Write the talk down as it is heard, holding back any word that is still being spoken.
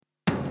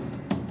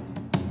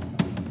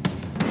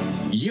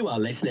You are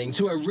listening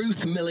to a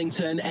Ruth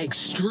Millington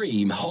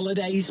Extreme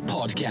Holidays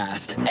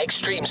podcast.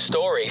 Extreme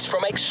stories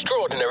from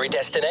extraordinary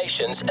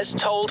destinations as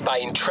told by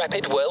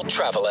intrepid world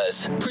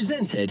travellers.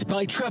 Presented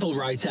by travel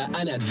writer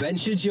and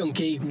adventure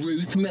junkie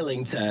Ruth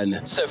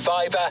Millington,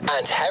 survivor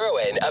and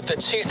heroine of the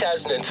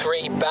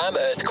 2003 BAM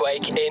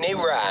earthquake in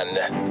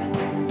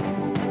Iran.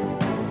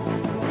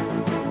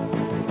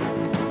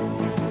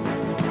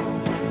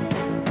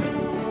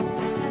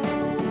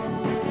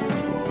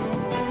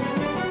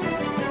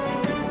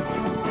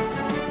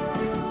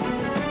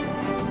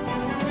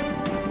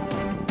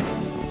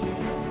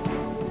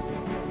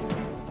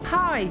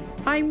 Hi,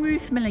 I'm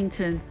Ruth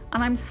Millington,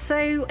 and I'm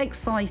so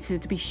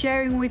excited to be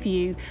sharing with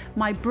you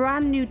my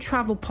brand new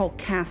travel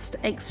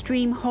podcast,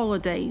 Extreme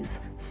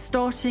Holidays,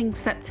 starting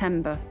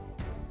September.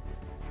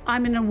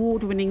 I'm an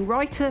award-winning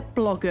writer,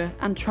 blogger,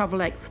 and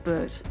travel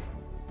expert.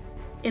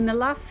 In the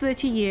last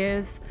 30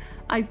 years,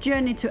 I've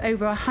journeyed to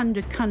over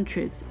 100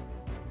 countries,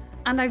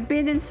 and I've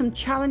been in some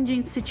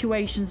challenging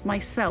situations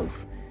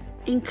myself,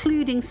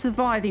 including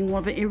surviving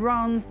one of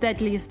Iran's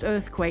deadliest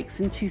earthquakes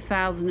in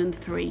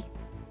 2003.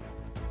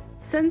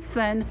 Since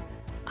then,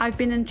 I've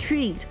been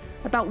intrigued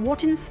about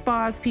what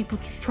inspires people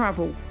to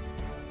travel,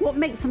 what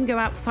makes them go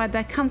outside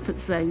their comfort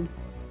zone,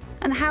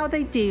 and how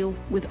they deal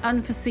with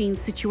unforeseen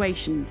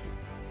situations.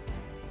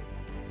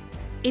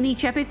 In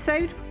each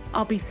episode,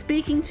 I'll be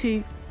speaking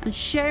to and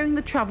sharing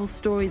the travel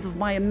stories of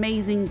my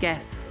amazing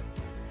guests,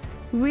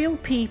 real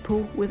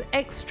people with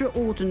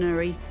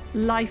extraordinary,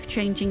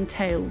 life-changing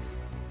tales.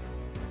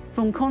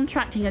 From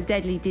contracting a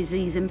deadly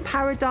disease in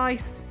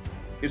paradise.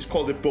 It's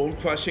called the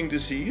bone-crushing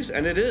disease,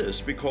 and it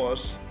is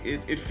because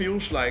it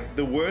feels like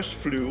the worst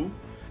flu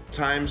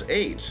times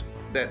 8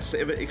 that's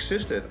ever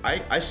existed.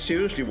 I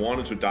seriously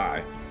wanted to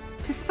die.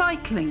 To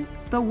cycling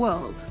the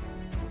world.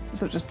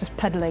 So just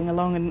pedalling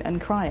along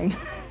and crying.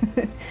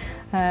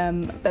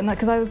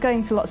 Because I was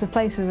going to lots of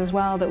places as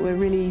well that were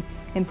really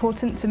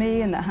important to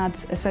me and that had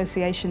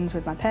associations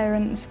with my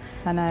parents,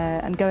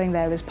 and going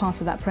there was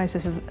part of that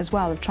process as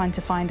well of trying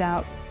to find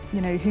out,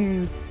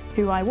 who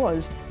I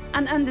was.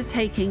 And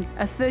undertaking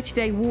a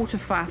 30-day water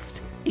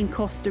fast in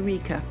Costa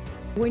Rica.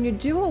 When you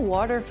do a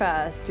water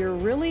fast, you're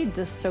really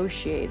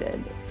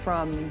dissociated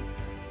from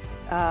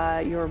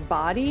your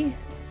body.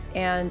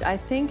 And I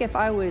think if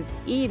I was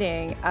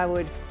eating, I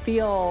would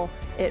feel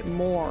it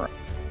more.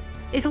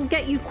 It'll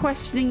get you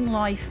questioning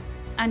life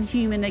and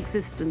human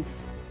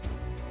existence.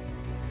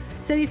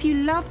 So if you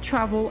love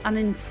travel and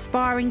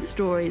inspiring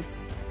stories,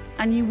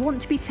 and you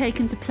want to be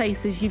taken to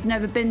places you've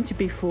never been to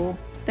before,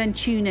 then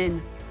tune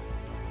in.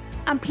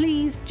 And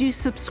please do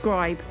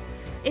subscribe.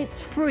 It's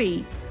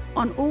free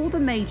on all the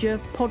major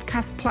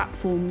podcast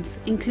platforms,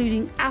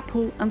 including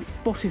Apple and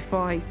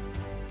Spotify.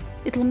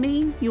 It'll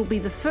mean you'll be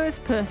the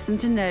first person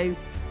to know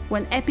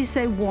when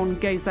episode 1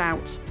 goes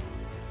out.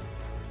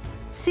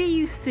 See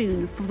you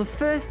soon for the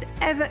first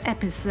ever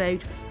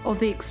episode of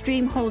the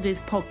Extreme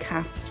Holidays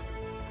podcast.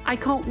 I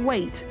can't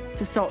wait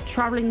to start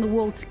travelling the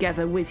world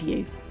together with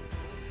you.